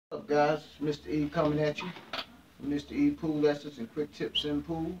Guys, Mr. E coming at you. Mr. E Pool Lessons and Quick Tips in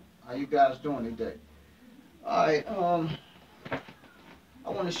Pool. How you guys doing today? Alright, I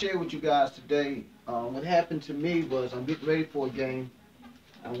want to share with you guys today, what happened to me was I'm getting ready for a game.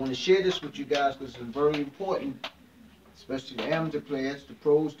 I want to share this with you guys because it's very important, especially the amateur players. The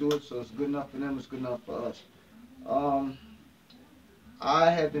pros do it, so it's good enough for them, it's good enough for us.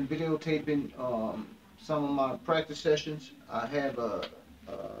 I have been videotaping some of my practice sessions. I have a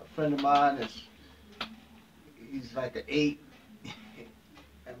friend of mine he's like an 8. I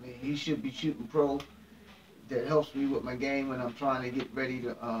mean, he should be shooting pro. That helps me with my game when I'm trying to get ready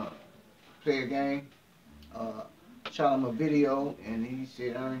to play a game. Shot him a video, and he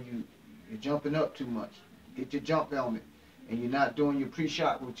said, "Aaron, you're jumping up too much. Get your jump helmet, and you're not doing your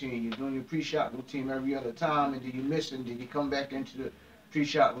pre-shot routine. You're doing your pre-shot routine every other time, and then you miss, and then you come back into the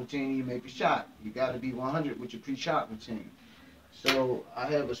pre-shot routine and you make a shot. You got to be 100 with your pre-shot routine." So I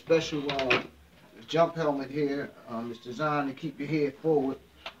have a special jump helmet here. It's designed to keep your head forward.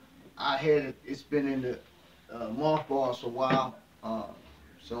 I had it. It's been in the mothballs for a while,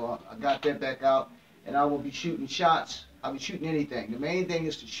 so I got that back out, and I will be shooting shots. I'll be shooting anything. The main thing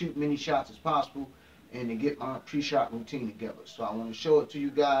is to shoot many shots as possible and to get my pre-shot routine together. So I want to show it to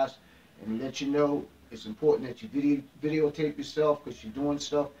you guys and let you know it's important that you videotape yourself, because you're doing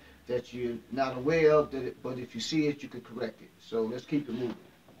stuff that you're not aware of, but if you see it, you can correct it. So let's keep it moving.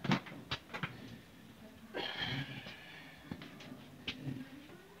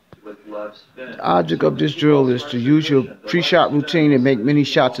 The object of this drill is to use your pre-shot routine and make many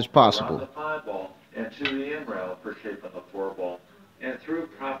shots as possible. The 5 ball and to the in rail for shaping the 4 ball. And through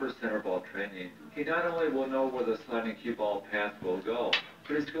proper center ball training, he not only will know where the sliding cue ball path will go,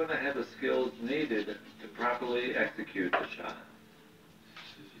 but he's going to have the skills needed to properly execute the shot.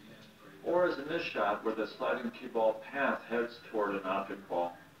 Or as in this shot where the sliding cue ball path heads toward an object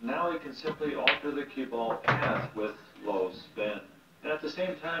ball, now he can simply alter the cue ball path with low spin. And at the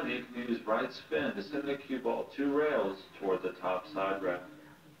same time, he can use right spin to send the cue ball 2 rails toward the top side rail.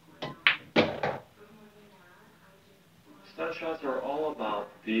 Stunt shots are all about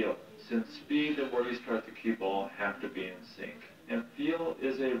feel, since speed and where you start the cue ball have to be in sync. And feel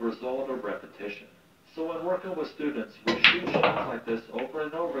is a result of repetition. So when working with students, we shoot shots like this over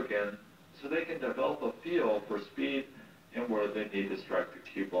and over again so they can develop a feel for speed and where they need to strike the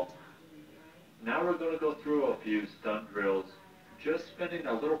cue ball. Now we're going to go through a few stunt drills. Just spending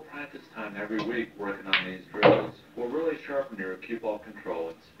a little practice time every week working on these drills will really sharpen your cue ball control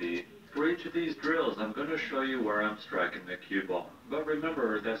and speed. For each of these drills, I'm going to show you where I'm striking the cue ball. But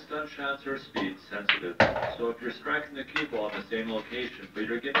remember that stunt shots are speed sensitive. So if you're striking the cue ball in the same location, but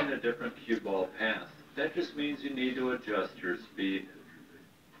you're getting a different cue ball path, that just means you need to adjust your speed.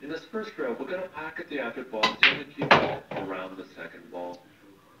 In this first drill, we're going to pocket the object ball and send the cue ball around the second ball.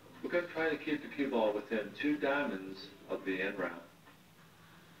 We're going to try to keep the cue ball within 2 diamonds of the end round.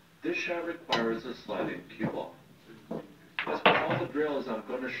 This shot requires a sliding cue ball. As with all the drills I'm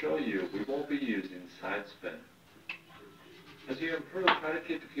going to show you, we won't be using side spin. As you improve, try to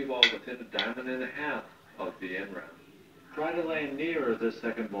keep the cue ball within 1.5 diamonds of the end round. Try to lay near the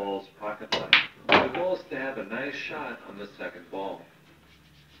second ball's pocket line. The goal is to have a nice shot on the second ball.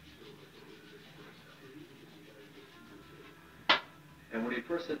 And when you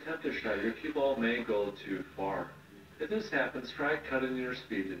first attempt a shot, your cue ball may go too far. If this happens, try cutting your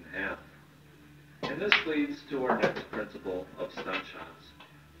speed in half. And this leads to our next principle of stunt shots.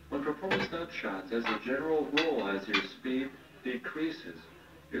 When performing stunt shots, as a general rule, as your speed decreases,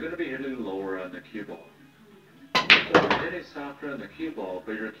 you're going to be hitting lower on the cue ball. So if you're hitting softer on the cue ball,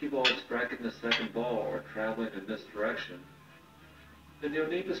 but your cue ball is striking the second ball or traveling in this direction, then you'll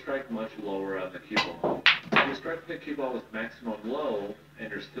need to strike much lower on the cue ball. If you're striking the cue ball with maximum low,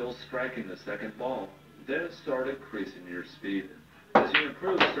 and you're still striking the second ball, then start increasing your speed. As you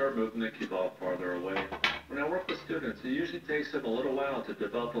improve, start moving the cue ball farther away. When I work with students, it usually takes them a little while to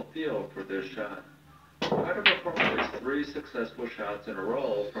develop a feel for this shot. Try to perform at least 3 successful shots in a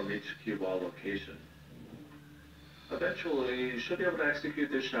row from each cue ball location. Eventually, you should be able to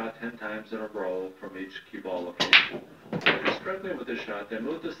execute this shot 10 times in a row from each cue ball location. If you're struggling with this shot, then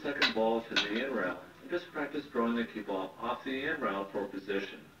move the second ball to the in rail and just practice throwing the cue ball off the in rail for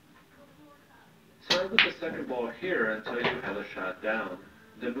position. Start with the second ball here until you have the shot down,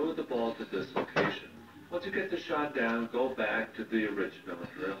 then move the ball to this location. Once you get the shot down, go back to the original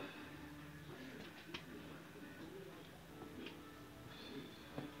drill.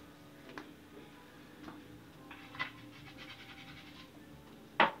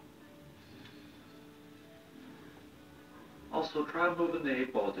 Also, try moving the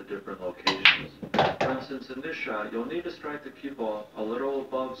 8 ball to different locations. For instance, in this shot, you'll need to strike the cue ball a little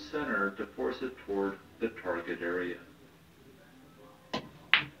above center center to force it toward the target area.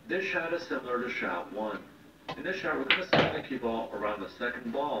 This shot is similar to shot 1. In this shot, we're going to send the cue ball around the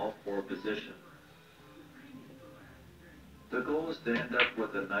second ball for position. The goal is to end up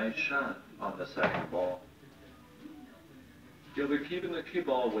with a nice shot on the second ball. You'll be keeping the cue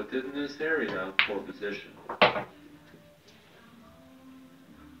ball within this area for position.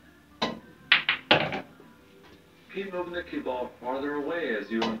 Keep moving the cue ball farther away as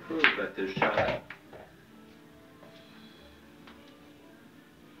you improve at this shot.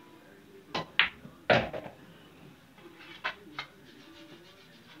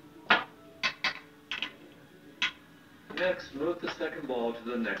 Next, move the second ball to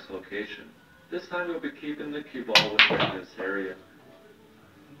the next location. This time you'll be keeping the cue ball within this area.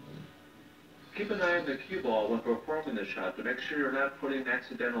 Keep an eye on the cue ball when performing the shot to make sure you're not putting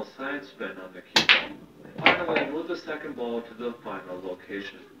accidental side spin on the cue ball. Finally, move the second ball to the final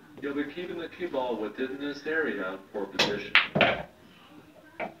location. You'll be keeping the cue ball within this area for position.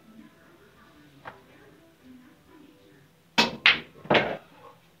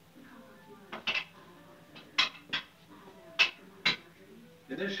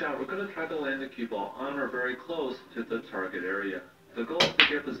 In this shot, we're going to try to land the cue ball on or very close to the target area. The goal is to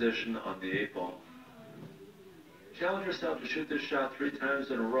get position on the 8 ball. Challenge yourself to shoot this shot 3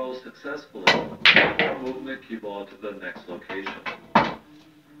 times in a row successfully before moving the cue ball to the next location.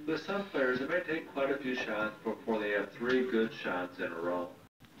 With some players, it may take quite a few shots before they have 3 good shots in a row.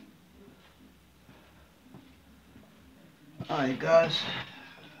 Alright guys,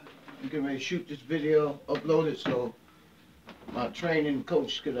 I'm getting ready to shoot this video, upload it so my training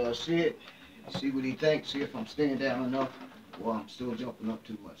coach could see it, see what he thinks, see if I'm staying down enough or I'm still jumping up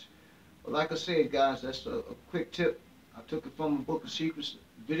too much. But like I said guys, that's a quick tip. I took it from a book of secrets.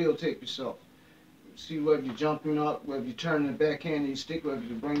 Videotape yourself. See whether you're jumping up, whether you're turning the backhand of your stick, whether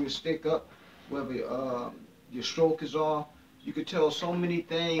you bring your stick up, whether your stroke is off. You can tell so many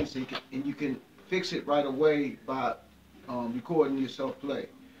things and you can fix it right away by recording yourself play.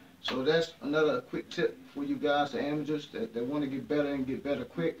 So that's another quick tip for you guys, the amateurs that want to get better and get better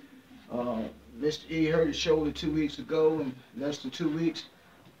quick. Mr. E hurt his shoulder 2 weeks ago. In less than 2 weeks,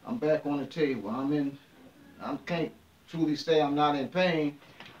 I'm back on the table. I can't truly say I'm not in pain,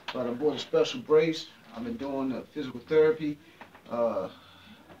 but I bought a special brace. I've been doing physical therapy. I've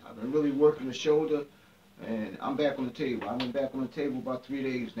been really working the shoulder, and I'm back on the table. I've been back on the table about 3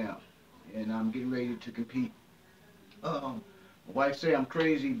 days now, and I'm getting ready to compete. My wife say I'm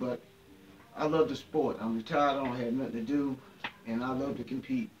crazy, but I love the sport. I'm retired, I don't have nothing to do, and I love to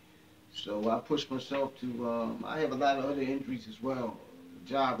compete. So I push myself to, I have a lot of other injuries as well,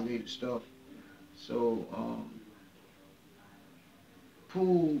 job-related stuff. So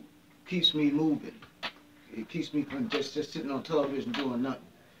pool keeps me moving. It keeps me from just sitting on television doing nothing.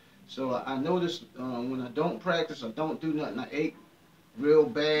 So I notice when I don't practice, I don't do nothing, I ache real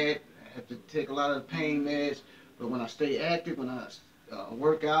bad. I have to take a lot of pain meds. But when I stay active, when I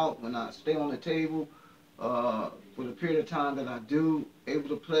work out, when I stay on the table, for the period of time that I do able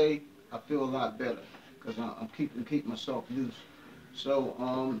to play, I feel a lot better because I'm keeping myself loose.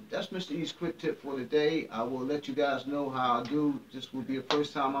 So that's Mr. E's quick tip for today. I will let you guys know how I do. This will be the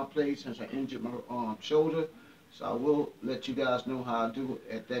first time I play since I injured my shoulder. So I will let you guys know how I do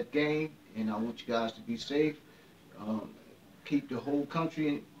at that game, and I want you guys to be safe. Keep the whole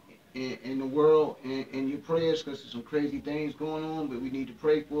country in the world in your prayers, because there's some crazy things going on, but we need to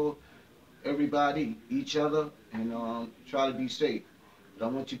pray for everybody, each other, and try to be safe. But I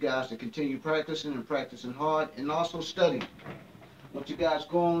want you guys to continue practicing and practicing hard, and also study. I want you guys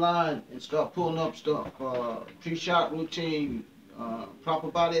to go online and start pulling up stuff, pre-shot routine, proper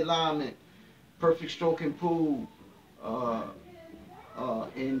body alignment, perfect stroking pool,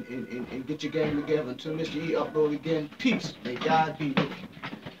 and get your game together. Until Mr. E upload again, peace. May God be with you.